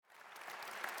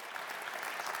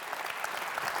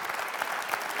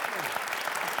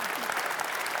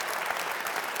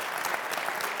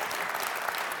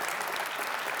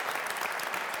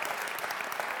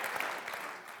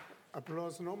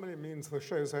applause normally means the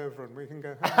show's over and we can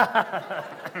go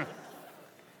home.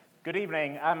 Good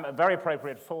evening. A very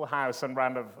appropriate full house and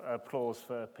round of applause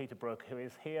for Peter Brook, who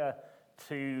is here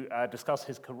to discuss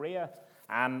his career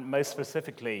and most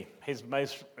specifically his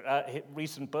most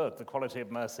recent book, The Quality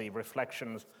of Mercy,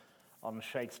 Reflections on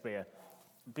Shakespeare.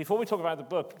 Before we talk about the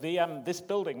book, this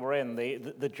building we're in,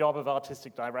 the job of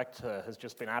artistic director has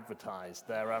just been advertised.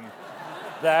 They're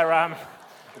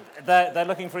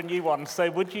looking for a new one. So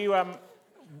would you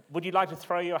like to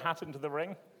throw your hat into the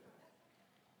ring?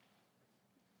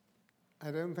 I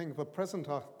don't think the present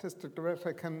artistic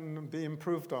director can be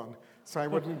improved on, so I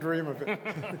wouldn't dream of it.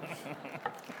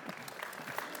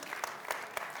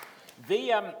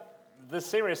 The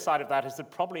serious side of that is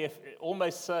that probably,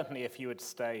 almost certainly, if you had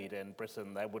stayed in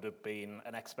Britain, there would have been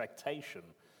an expectation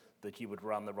that you would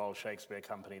run the Royal Shakespeare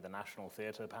Company, the National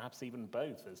Theatre, perhaps even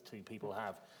both, as two people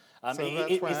have. So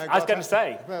that's why I was going to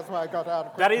say. That's why I got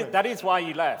out quickly. That is why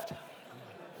you left.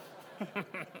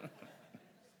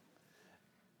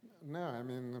 No, I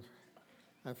mean,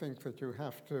 I think that you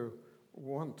have to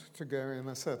want to go in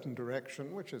a certain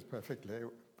direction, which is perfectly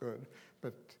good,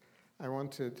 but I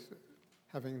wanted,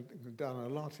 having done a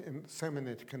lot in so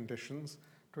many conditions,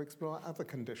 to explore other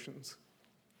conditions.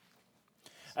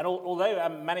 And although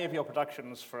many of your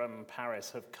productions from Paris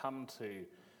have come to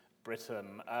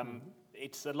Britain,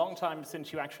 it's a long time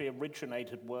since you actually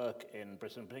originated work in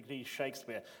Britain, particularly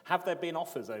Shakespeare. Have there been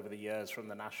offers over the years from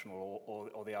the National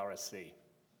or the RSC?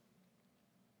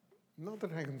 Not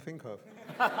that I can think of.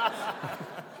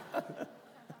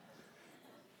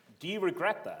 Do you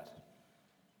regret that?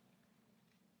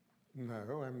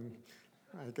 No,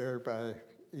 I go by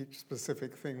each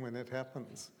specific thing when it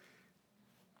happens.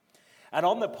 And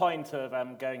on the point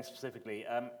of going specifically,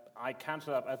 I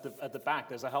counted up at the back,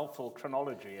 there's a helpful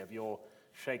chronology of your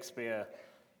Shakespeare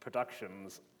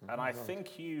productions. And I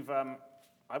think you've,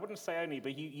 I wouldn't say only,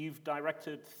 but you've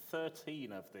directed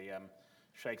 13 of the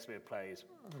Shakespeare plays.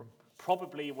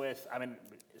 Probably with,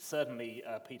 certainly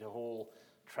Peter Hall,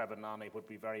 Trevor Nunn, it would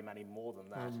be very many more than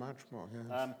that. Oh, much more,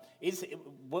 yes.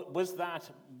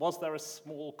 Was there a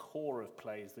small core of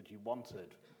plays that you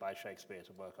wanted by Shakespeare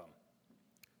to work on?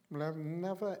 Well, I've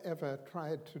never, ever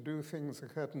tried to do things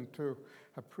according to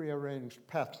a prearranged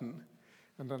pattern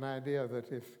and an idea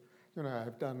that if,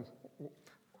 I've done,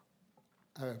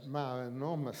 I admire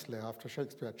enormously after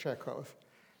Shakespeare Chekhov,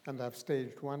 and I've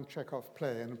staged one Chekhov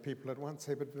play, and people at once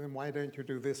say, but then why don't you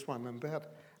do this one and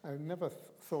that? I've never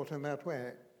thought in that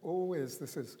way. Always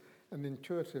this is an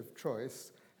intuitive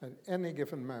choice. At any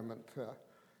given moment, there are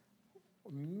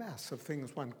a mass of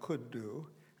things one could do,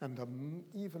 and an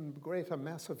even greater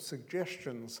mass of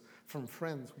suggestions from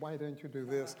friends. Why don't you do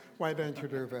this? Why don't you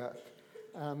do that?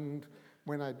 And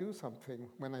when I do something,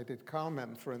 when I did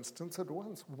Carmen, for instance, at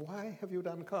once, why have you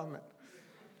done Carmen?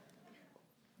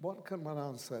 What can one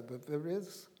answer? That there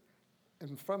is,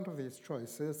 in front of these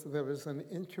choices, there is an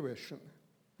intuition,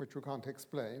 which we can't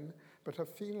explain, but a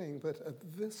feeling that at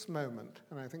this moment,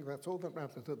 and I think that's all that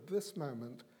matters, at this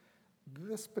moment,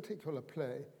 this particular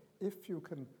play, if you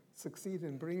can succeed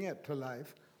in bringing it to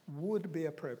life, would be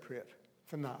appropriate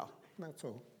for now. That's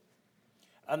all.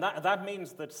 And that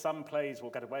means that some plays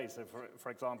will get away. So, for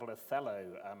example, Othello,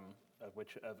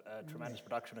 which a tremendous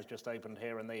production has just opened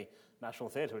here in the National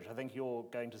Theatre, which I think you're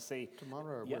going to see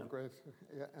tomorrow with great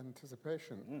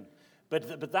anticipation.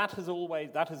 But that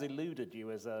has eluded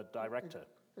you as a director.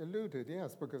 Eluded,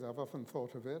 yes, because I've often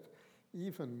thought of it.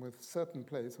 Even with certain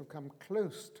plays, have come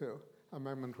close to a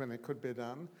moment when it could be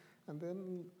done, and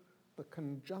then the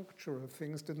conjuncture of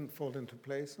things didn't fall into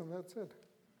place, and that's it.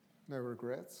 No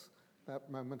regrets. That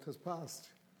moment has passed.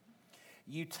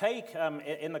 You take,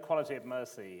 in The Quality of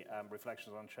Mercy,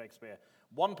 Reflections on Shakespeare,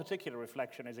 one particular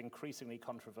reflection is increasingly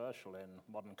controversial in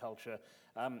modern culture.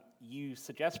 You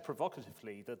suggest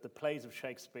provocatively that the plays of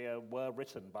Shakespeare were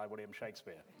written by William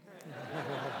Shakespeare.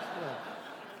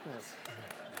 Yes.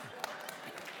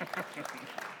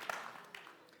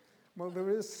 Well, there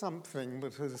is something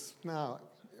that is now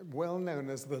well known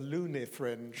as the loony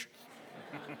fringe.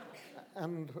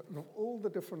 And of all the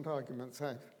different arguments,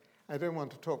 I don't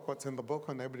want to talk what's in the book,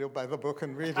 or nobody will buy the book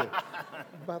and read it.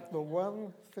 But the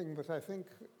one thing that I think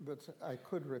that I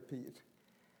could repeat,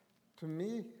 to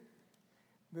me,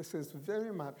 this is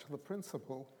very much the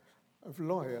principle of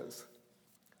lawyers,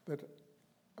 that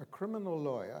a criminal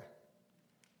lawyer,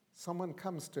 someone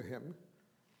comes to him,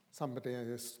 somebody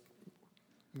is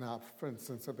now, for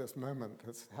instance, at this moment,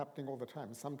 it's happening all the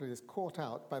time, somebody is caught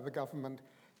out by the government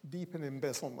deep in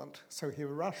embezzlement. So he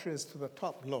rushes to the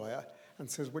top lawyer and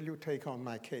says, will you take on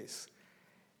my case?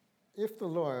 If the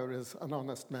lawyer is an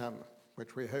honest man,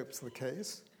 which we hope's the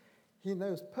case, he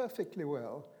knows perfectly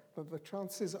well that the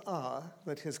chances are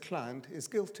that his client is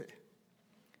guilty.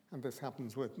 And this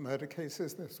happens with murder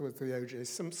cases. This was the O.J.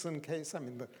 Simpson case. I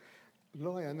mean, the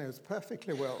lawyer knows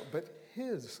perfectly well, but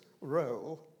his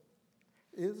role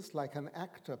is like an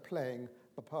actor playing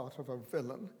the part of a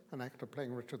villain, an actor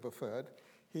playing Richard III.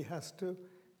 He has to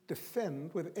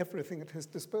defend with everything at his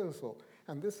disposal.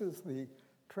 And this is the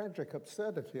tragic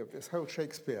absurdity of this whole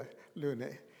Shakespeare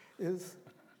loony, is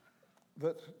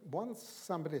that once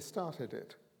somebody started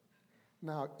it,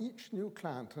 now each new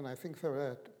client, and I think there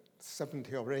are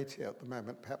 70 or 80 at the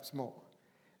moment, perhaps more,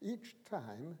 each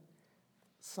time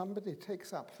somebody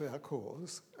takes up their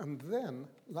cause, and then,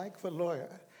 like the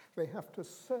lawyer, they have to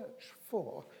search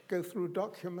for, go through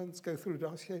documents, go through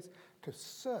dossiers, to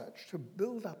search, to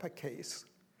build up a case.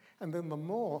 And then the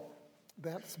more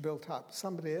that's built up,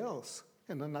 somebody else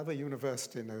in another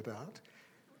university, no doubt,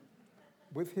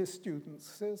 with his students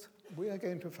says, we are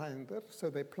going to find it, so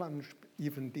they plunge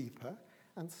even deeper,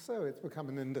 and so it's become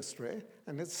an industry,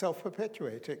 and it's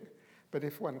self-perpetuating. But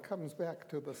if one comes back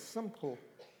to the simple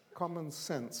common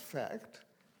sense fact,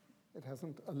 it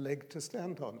hasn't a leg to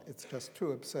stand on. It's just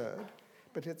too absurd.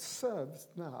 But it serves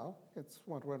now, it's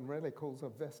what one really calls a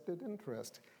vested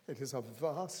interest. It is a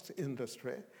vast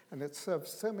industry, and it serves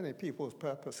so many people's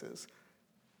purposes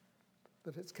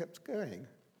that it's kept going.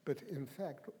 But in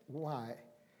fact, why?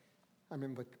 I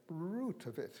mean, the root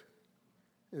of it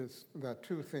is, there are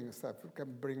two things that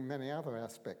can bring many other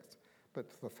aspects, but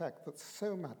the fact that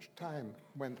so much time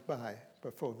went by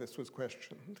before this was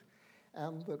questioned,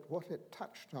 and that what it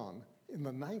touched on in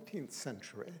the 19th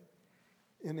century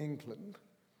in England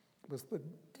was the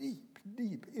deep,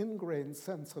 deep ingrained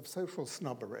sense of social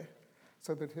snobbery,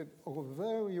 so that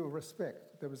although you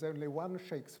respect there was only one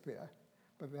Shakespeare,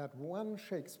 but that one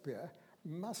Shakespeare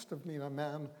must have been a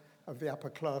man of the upper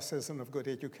classes and of good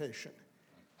education.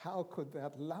 How could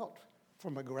that lout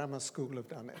from a grammar school have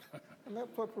done it? And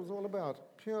that's what it was all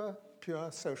about, pure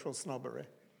social snobbery.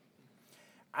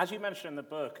 As you mentioned in the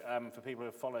book, for people who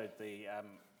have followed the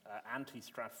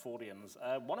anti-Stratfordians,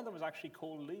 one of them was actually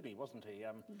called Looney, wasn't he?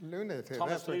 Lunatic.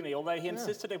 Thomas Looney, although he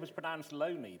insisted it was pronounced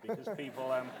Loney because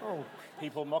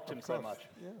people mocked him so much.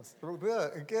 Yes. Well, there,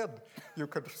 again, you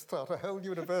could start a whole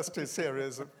university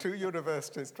series of two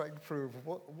universities trying to prove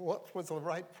what was the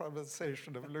right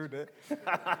pronunciation of Looney.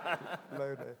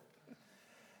 Loney.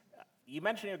 You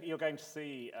mentioned you're going to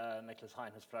see Nicholas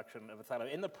Heine's production of Othello.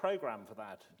 In the program for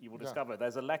that, you will discover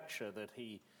there's a lecture that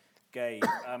he gave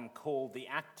called The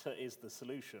Actor is the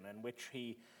Solution, in which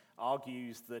he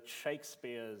argues that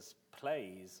Shakespeare's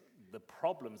plays, the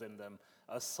problems in them,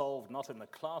 are solved not in the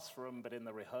classroom, but in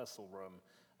the rehearsal room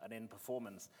and in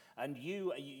performance. And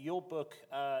your book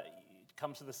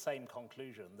comes to the same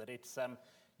conclusion, that it's,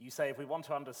 you say, if we want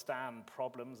to understand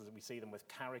problems as we see them with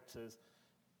characters,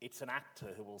 it's an actor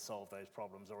who will solve those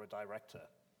problems, or a director.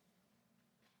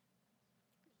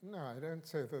 No, I don't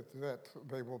say that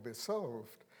they will be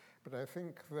solved, but I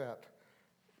think that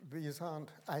these aren't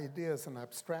ideas and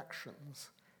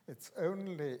abstractions. It's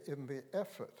only in the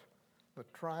effort, the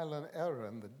trial and error,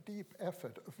 and the deep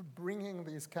effort of bringing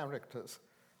these characters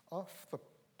off the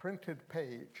printed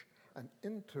page and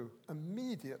into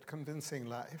immediate convincing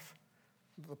life,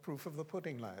 the proof of the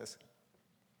pudding lies.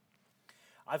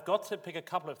 I've got to pick a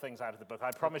couple of things out of the book.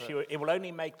 I promise you it will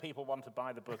only make people want to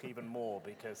buy the book even more,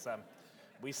 because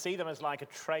we see them as like a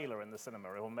trailer in the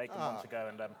cinema. It will make them want to go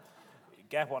and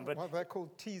get one. But well, they're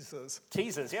called teasers.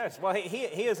 Teasers, yes. Well,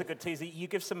 here's a good teaser. You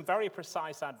give some very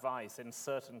precise advice in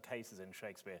certain cases in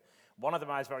Shakespeare. One of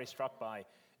them I was very struck by.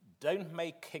 Don't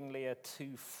make King Lear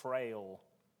too frail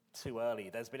too early.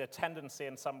 There's been a tendency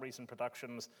in some recent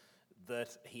productions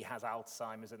that he has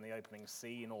Alzheimer's in the opening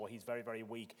scene, or he's very, very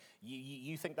weak.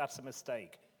 You think that's a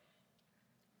mistake?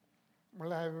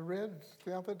 Well, I read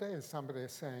the other day somebody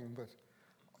saying that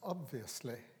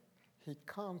obviously he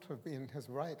can't have been in his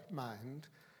right mind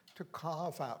to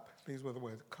carve up, these were the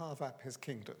words, carve up his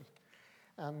kingdom.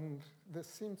 And this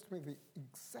seems to me the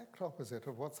exact opposite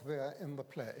of what's there in the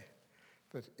play.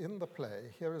 That in the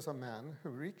play, here is a man who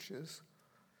reaches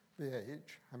the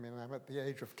age, I mean, I'm at the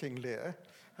age of King Lear,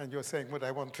 and you're saying, would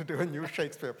I want to do a new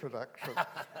Shakespeare production?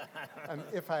 And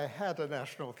if I had a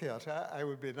national theatre, I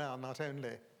would be now not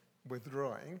only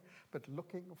withdrawing, but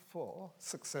looking for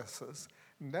successors,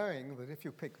 knowing that if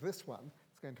you pick this one,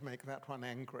 it's going to make that one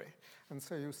angry. And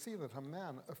so you see that a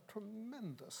man of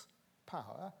tremendous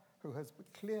power, who has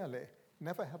clearly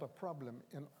never had a problem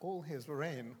in all his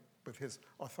reign with his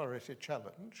authority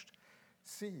challenged,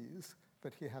 sees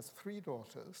that he has 3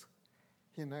 daughters.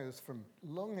 He knows from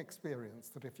long experience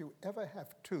that if you ever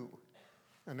have 2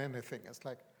 in anything, it's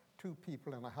like two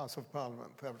people in a House of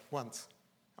Parliament at once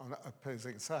on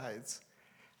opposing sides,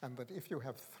 and that if you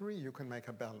have three, you can make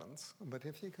a balance, and that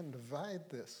if he can divide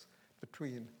this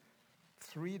between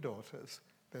three daughters,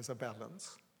 there's a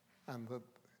balance, and that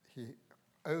he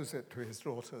owes it to his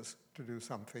daughters to do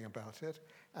something about it,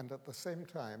 and at the same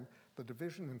time, the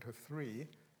division into three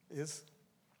is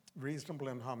reasonable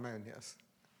and harmonious,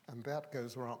 and that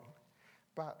goes wrong.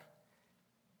 But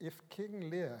if King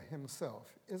Lear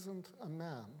himself isn't a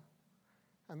man,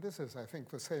 and this is, I think,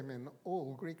 the same in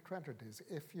all Greek tragedies,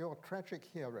 if your tragic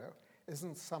hero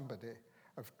isn't somebody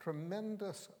of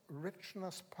tremendous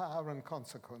richness, power, and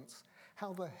consequence,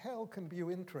 how the hell can be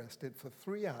you interested for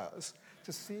 3 hours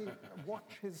to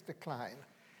watch his decline?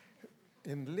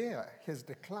 In Lear, his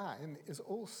decline is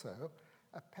also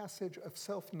a passage of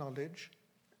self-knowledge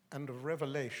and of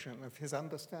revelation, of his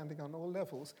understanding on all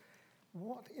levels.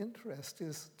 What interest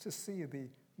is to see the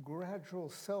gradual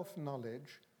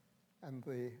self-knowledge and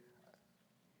the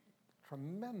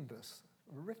tremendous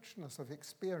richness of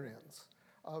experience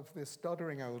of this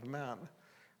doddering old man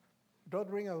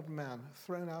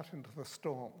thrown out into the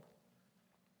storm.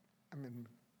 I mean,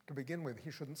 to begin with, he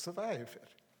shouldn't survive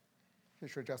it. He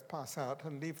should just pass out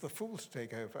and leave the fool to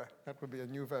take over. That would be a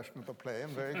new version of the play,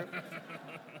 and very good.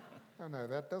 No,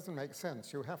 that doesn't make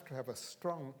sense. You have to have a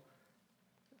strong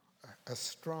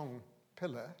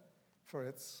pillar for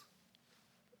its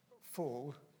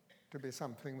fall to be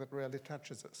something that really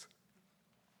touches us.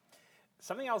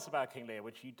 Something else about King Lear,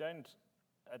 which you don't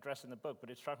address in the book, but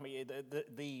it struck me,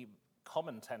 the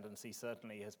common tendency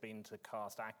certainly has been to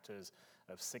cast actors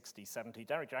of 60, 70.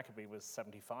 Derek Jacobi was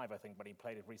 75, I think, but he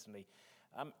played it recently.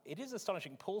 It is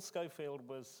astonishing. Paul Schofield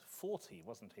was 40,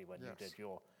 wasn't he, when Yes. you did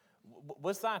your...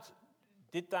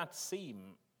 Did that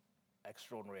seem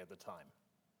extraordinary at the time?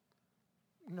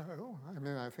 No, I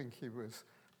mean, I think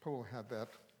Paul had that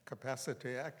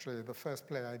capacity. Actually, the first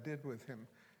play I did with him,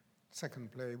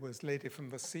 second play, was Lady from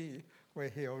the Sea, where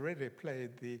he already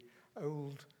played the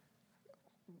old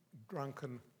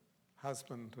drunken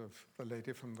husband of the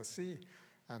Lady from the Sea,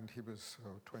 and he was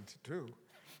 22.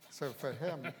 So for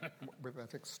him, with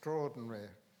that extraordinary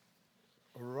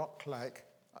rock-like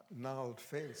gnarled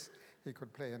face, he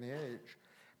could play any age.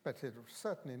 But it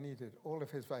certainly needed all of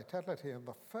his vitality, and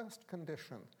the first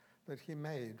condition that he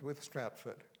made with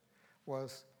Stratford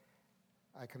was,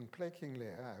 I can play King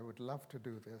Lear, I would love to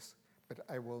do this, but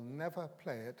I will never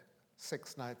play it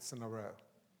 6 nights in a row.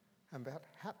 And that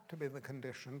had to be the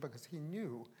condition, because he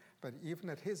knew that even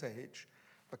at his age,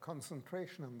 the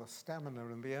concentration and the stamina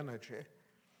and the energy,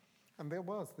 and there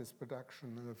was this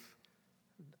production of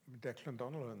Declan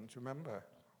Donnellan, do you remember,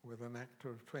 with an actor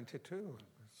of 22,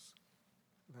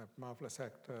 that marvelous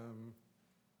actor.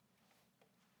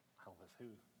 How was who?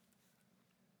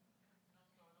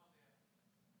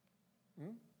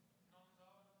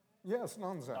 Yes,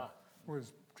 Nonza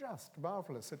was just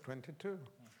marvelous at 22.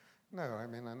 No, I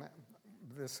mean,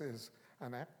 this is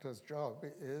an actor's job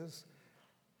is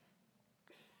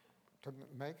to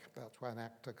make, that's why an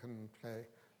actor can play,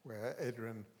 where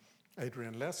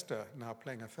Adrian Lester, now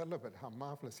playing Othello, but how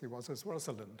marvelous he was as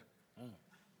Rosalind.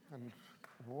 And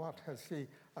what has he,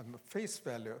 and the face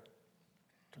value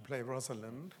to play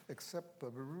Rosalind, except the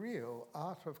real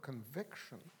art of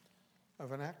conviction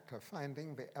of an actor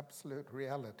finding the absolute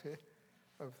reality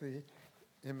of the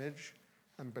image,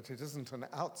 but it isn't an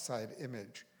outside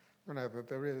image. But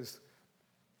there is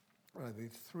the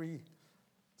 3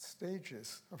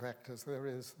 stages of actors. There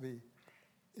is the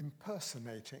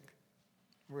impersonating,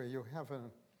 where you have an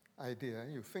idea,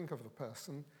 you think of the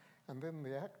person, and then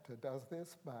the actor does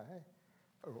this by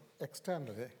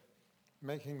externally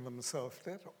making themselves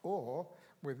it, or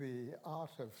with the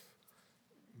art of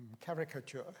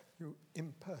caricature, you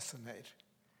impersonate.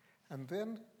 And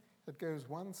then it goes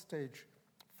one stage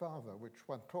farther, which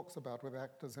one talks about with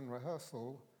actors in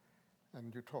rehearsal,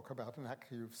 and you talk about an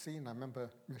actor you've seen. I remember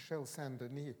Michel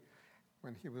Saint-Denis,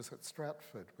 when he was at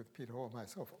Stratford with Peter Hall and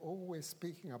myself, always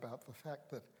speaking about the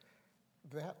fact that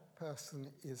that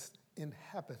person is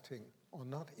inhabiting or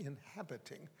not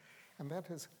inhabiting. And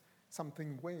that is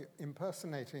something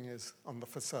impersonating is on the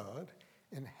facade,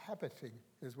 inhabiting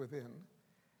is within.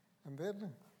 And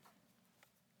then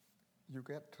you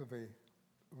get to the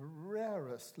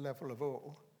rarest level of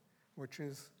all, which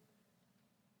is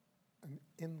an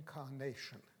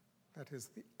incarnation. That is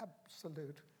the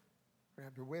absolute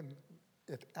reality, when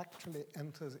it actually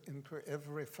enters into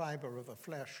every fiber of the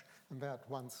flesh, and that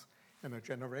once in a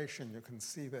generation you can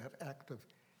see that act of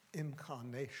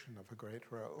incarnation of a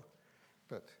great role.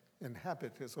 But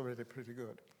inhabit is already pretty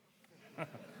good.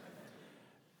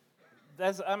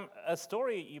 There's a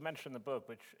story you mentioned in the book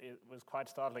which was quite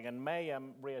startling and may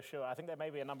reassure. I think there may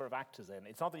be a number of actors in.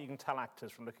 It's not that you can tell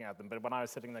actors from looking at them, but when I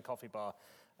was sitting in the coffee bar,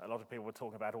 a lot of people were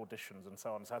talking about auditions and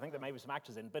so on. So I think there may be some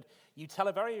actors in. But you tell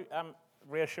a very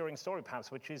reassuring story,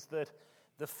 perhaps, which is that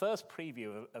the first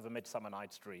preview of A Midsummer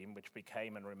Night's Dream, which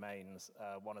became and remains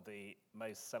one of the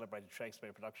most celebrated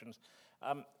Shakespeare productions,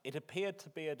 it appeared to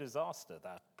be a disaster,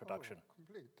 that production. Oh,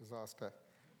 complete disaster.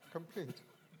 Complete.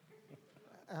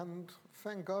 And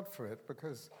thank God for it,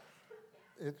 because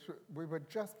we were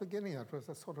just beginning. It was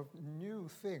a sort of new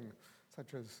thing,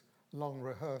 such as long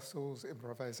rehearsals,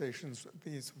 improvisations.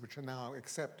 These, which are now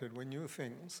accepted, were new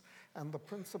things. And the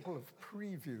principle of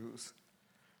previews,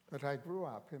 that I grew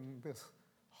up in this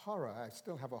horror. I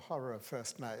still have a horror of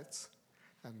first nights,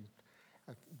 and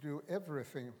I do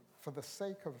everything for the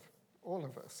sake of all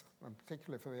of us, and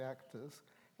particularly for the actors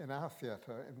in our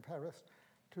theatre in Paris,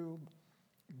 to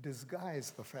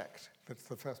disguise the fact that it's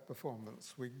the first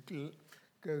performance. We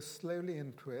go slowly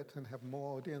into it and have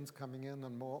more audience coming in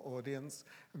and more audience,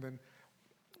 and then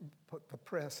put the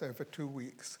press over 2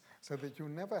 weeks, so that you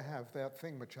never have that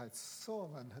thing which I saw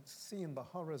and had seen the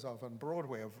horrors of on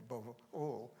Broadway above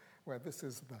all, where this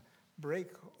is the break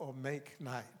or make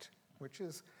night, which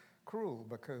is cruel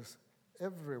because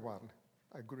everyone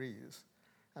agrees.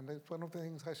 And it's one of the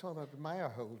things I saw that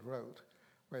Meyerhold wrote,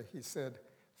 where he said,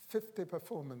 50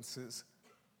 performances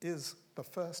is the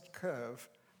first curve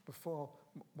before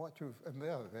what you've, and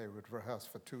there they would rehearse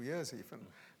for 2 years even,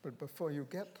 but before you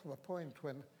get to the point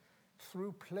when,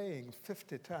 through playing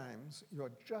 50 times,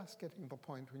 you're just getting the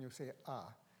point when you say,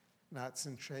 now it's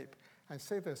in shape. I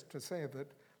say this to say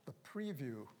that the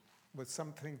preview was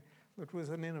something that was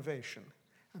an innovation,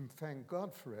 and thank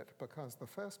God for it, because the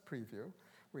first preview,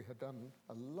 we had done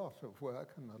a lot of work,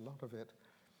 and a lot of it,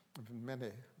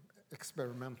 many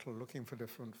experimental, looking for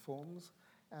different forms,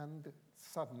 and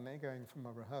suddenly going from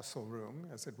a rehearsal room,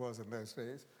 as it was in those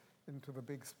days, into the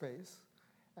big space,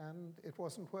 and it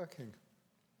wasn't working.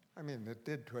 I mean, it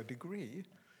did to a degree,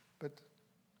 but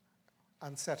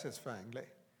unsatisfyingly.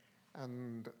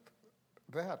 And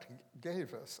that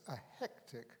gave us a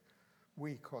hectic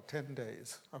week or 10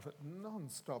 days of it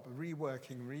non-stop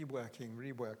reworking,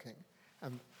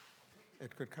 and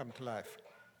it could come to life.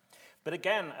 But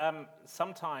again,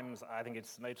 sometimes I think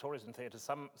it's notorious in theatre,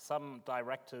 some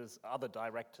directors, other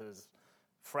directors,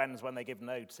 friends, when they give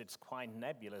notes, it's quite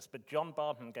nebulous. But John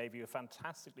Barton gave you a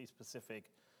fantastically specific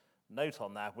note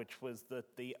on that, which was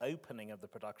that the opening of the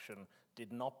production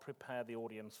did not prepare the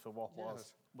audience for what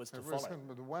was to follow. It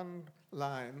was the one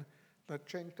line that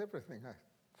changed everything, I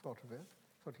thought of it.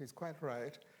 I thought he's quite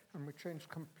right. And we changed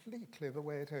completely the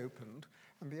way it opened.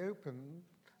 And the opening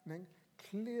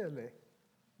clearly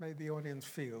made the audience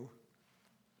feel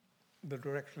the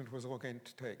direction it was all going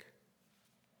to take.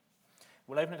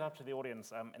 We'll open it up to the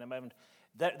audience in a moment.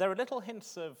 There are little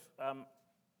hints of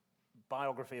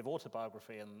autobiography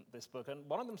in this book, and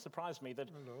one of them surprised me that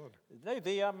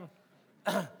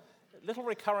the little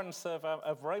recurrence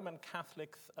of Roman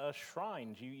Catholic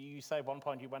shrines. You say at one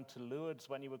point you went to Lourdes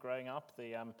when you were growing up,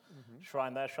 the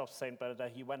shrine there, Shop St.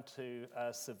 Bernadette. You went to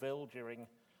Seville during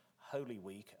Holy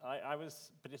Week.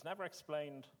 But it's never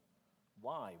explained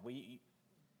why.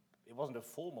 It wasn't a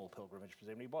formal pilgrimage,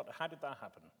 presumably. How did that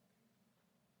happen?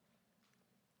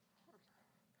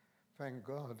 Thank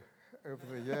God. Over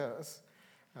the years,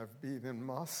 I've been in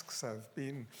mosques, I've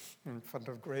been in front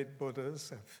of great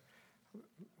Buddhas,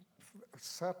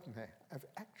 I've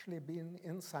actually been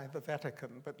inside the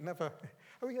Vatican, but never.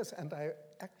 Oh yes, and I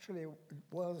actually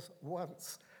was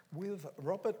once with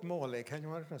Robert Morley. Can you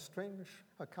imagine a strange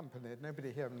accompanied?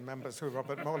 Nobody here remembers who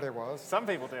Robert Morley was. Some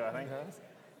people do, I think. Yes.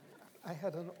 I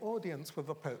had an audience with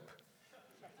the Pope.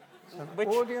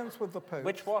 Audience with the Pope.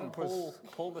 Which one? Paul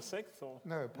VI? Or?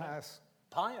 No, Pius.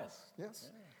 Pius? Yes.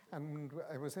 Yeah. And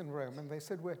I was in Rome, and they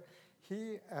said,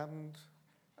 he and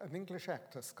an English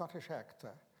actor, Scottish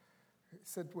actor,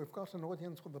 said, we've got an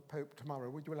audience with the Pope tomorrow.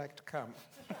 Would you like to come?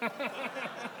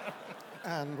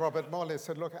 And Robert Morley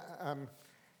said, look, I'm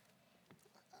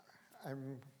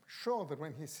sure that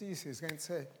when he sees, he's going to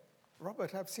say,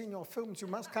 Robert, I've seen your films. You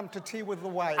must come to tea with the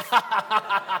wife.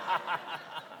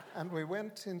 And we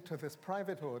went into this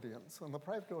private audience, and the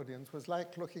private audience was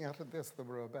like looking out at this. There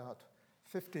were about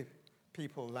 50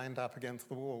 people lined up against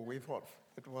the wall. We thought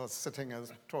it was sitting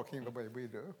as talking the way we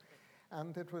do.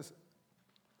 And it was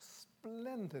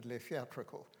splendidly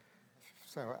theatrical.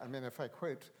 So, I mean, if I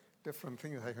quote different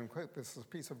things, I can quote this as a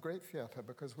piece of great theatre,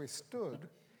 because we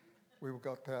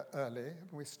got there early,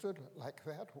 and we stood like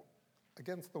that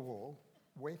against the wall,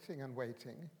 waiting and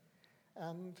waiting,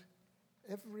 and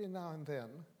every now and then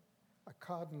a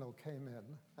cardinal came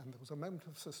in, and there was a moment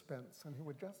of suspense, and he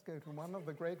would just go to one of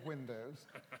the great windows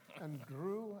and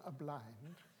drew a blind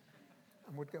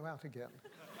and would go out again.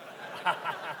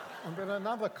 And then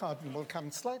another cardinal will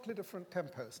come, slightly different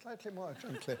tempo, slightly more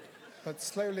gently, but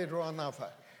slowly draw another.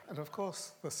 And of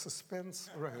course, the suspense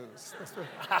rose.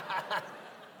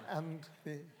 And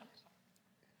the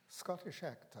Scottish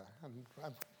actor, and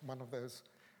one of those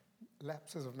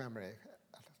lapses of memory,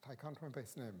 I can't remember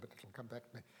his name, but it'll come back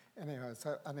to me. Anyhow, it's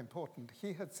so unimportant.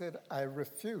 He had said, I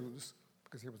refuse,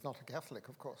 because he was not a Catholic,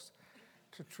 of course,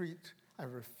 I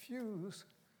refuse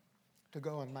to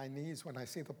go on my knees when I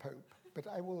see the Pope, but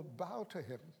I will bow to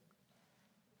him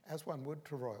as one would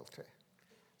to royalty.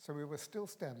 So we were still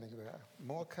standing there.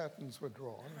 More curtains were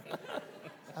drawn.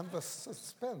 And the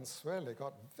suspense really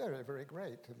got very, very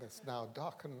great in this now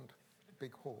darkened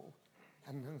big hall.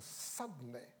 And then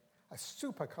suddenly, a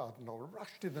super cardinal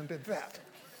rushed in and did that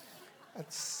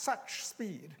at such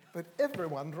speed that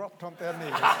everyone dropped on their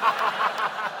knees,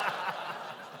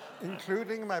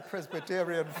 including my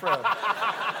Presbyterian friend.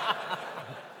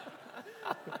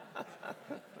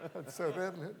 And so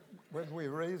then, when we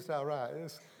raised our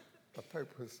eyes, the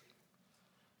Pope was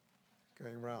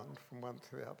going round from one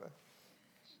to the other.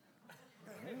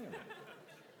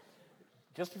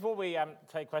 Just before we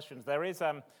take questions, there is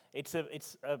it's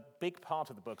a big part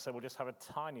of the book, so we'll just have a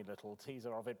tiny little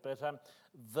teaser of it. But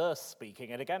verse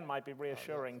speaking, and again, might be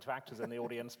reassuring to actors in the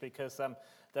audience because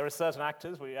there are certain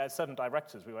actors, certain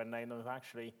directors, we won't name them, who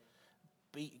actually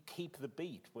keep the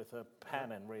beat with a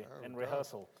pen in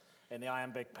rehearsal in the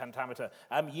iambic pentameter.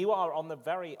 You are on the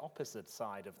very opposite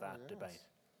side of that debate.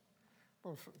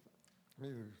 Well,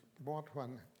 what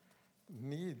one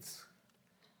needs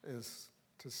is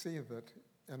to see that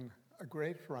in a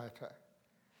great writer,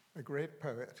 a great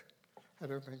poet, I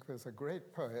don't think there's a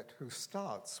great poet who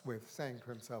starts with saying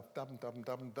to himself, dum, dum,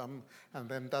 dum, dum, and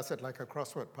then does it like a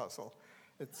crossword puzzle.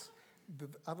 It's the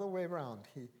other way around.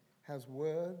 He has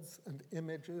words and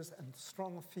images and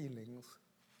strong feelings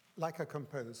like a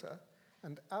composer,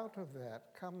 and out of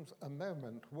that comes a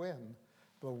moment when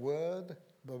the word,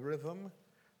 the rhythm,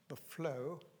 the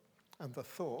flow, and the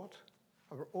thought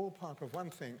are all part of one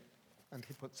thing, and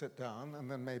he puts it down, and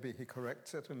then maybe he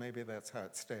corrects it, and maybe that's how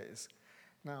it stays.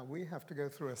 Now, we have to go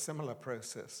through a similar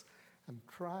process and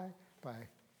try by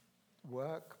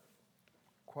work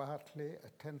quietly,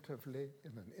 attentively,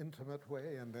 in an intimate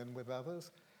way, and then with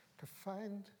others, to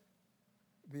find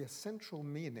the essential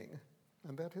meaning,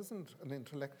 and that isn't an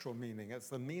intellectual meaning, it's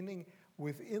the meaning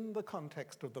within the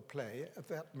context of the play at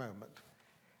that moment.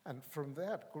 And from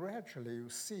that, gradually, you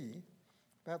see,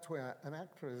 that's where an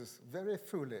actor is very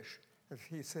foolish if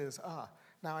he says,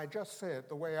 now I just say it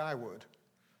the way I would.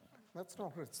 That's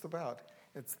not what it's about.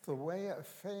 It's the way of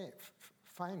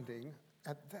finding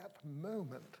at that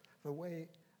moment the way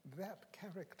that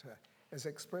character is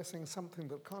expressing something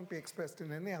that can't be expressed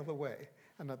in any other way.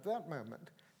 And at that moment,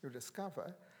 you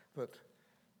discover that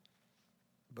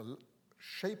the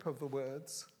shape of the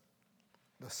words,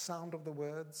 the sound of the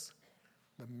words,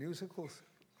 the musical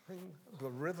thing, the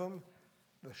rhythm,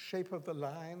 the shape of the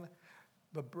line,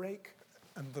 the break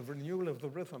and the renewal of the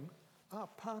rhythm are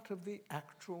part of the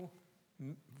actual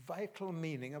vital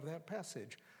meaning of that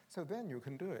passage. So then you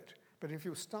can do it. But if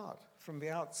you start from the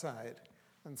outside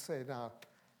and say, now,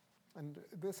 and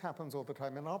this happens all the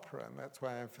time in opera, and that's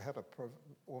why I've had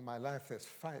all my life this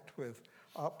fight with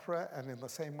opera, and in the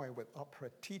same way with opera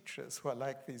teachers who are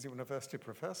like these university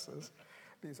professors,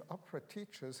 these opera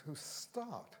teachers who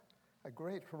start a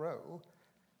great role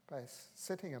by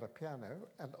sitting at a piano,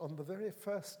 and on the very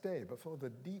first day, before the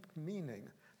deep meaning,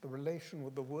 the relation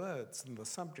with the words and the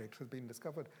subject has been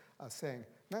discovered, are saying,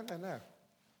 no,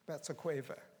 that's a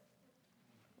quaver.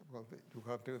 Well, you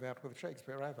can't do that with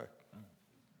Shakespeare either.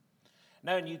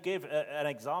 No, and you give an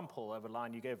example of a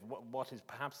line. You gave what is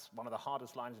perhaps one of the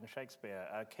hardest lines in Shakespeare,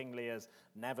 King Lear's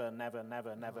never, never,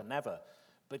 never, never, never.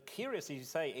 But curiously, you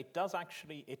say, it does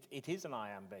actually, it is an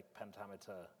iambic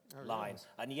pentameter line. Yes.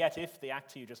 And yet, if the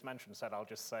actor you just mentioned said, I'll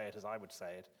just say it as I would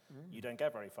say it, you don't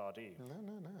get very far, do you?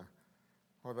 No.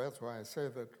 Well, that's why I say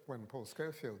that when Paul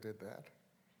Scofield did that,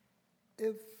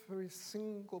 every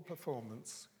single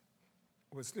performance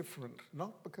was different,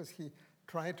 not because he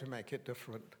tried to make it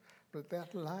different, but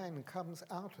that line comes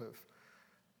out of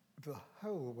the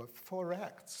whole of 4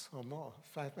 acts or more,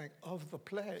 I think, of the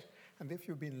play. And if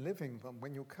you've been living them,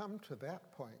 when you come to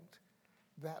that point,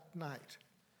 that night,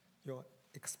 your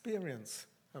experience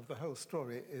of the whole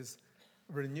story is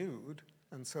renewed.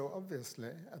 And so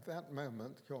obviously, at that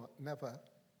moment, your never,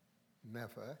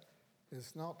 never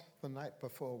is not the night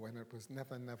before when it was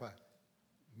never, never,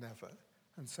 never,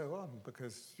 and so on,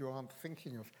 because you aren't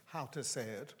thinking of how to say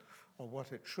it or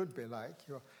what it should be like.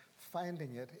 You're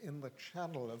finding it in the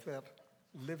channel of that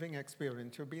living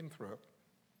experience you've been through.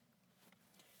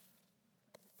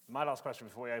 My last question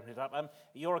before we open it up.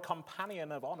 You're a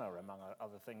companion of honour, among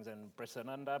other things, in Britain.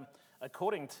 And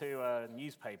according to a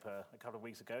newspaper a couple of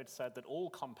weeks ago, it said that all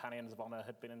companions of honour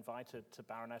had been invited to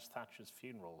Baroness Thatcher's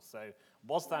funeral. So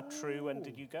was that true, and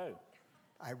did you go?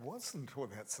 I wasn't. Well,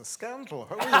 that's a scandal.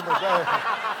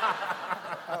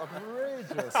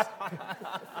 Outrageous.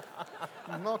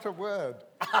 Not a word.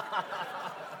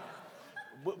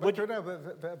 But you know,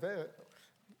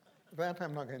 that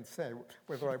I'm not going to say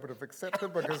whether I would have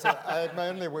accepted, because I am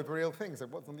only with real things. It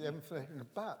wasn't the information.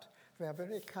 But they are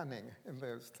very cunning in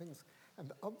those things.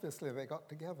 And obviously they got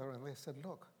together and they said,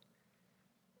 look,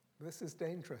 this is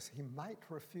dangerous. He might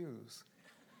refuse.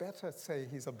 Better say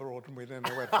he's abroad and we don't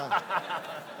know where to find him.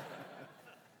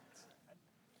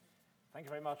 Thank you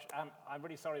very much. I'm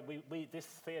really sorry. This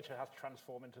theatre has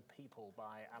transformed into People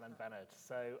by Alan Bennett.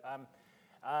 So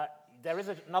there is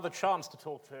another chance to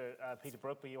talk to Peter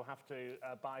Brook, but you'll have to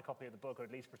buy a copy of the book, or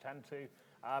at least pretend to.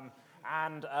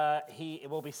 And he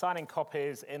will be signing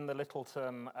copies in the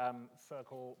Littleton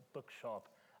Circle bookshop.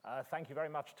 Thank you very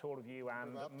much to all of you,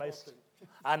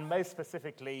 and most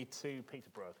specifically to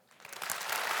Peter Brook.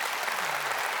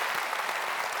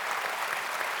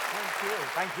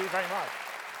 Thank you very much.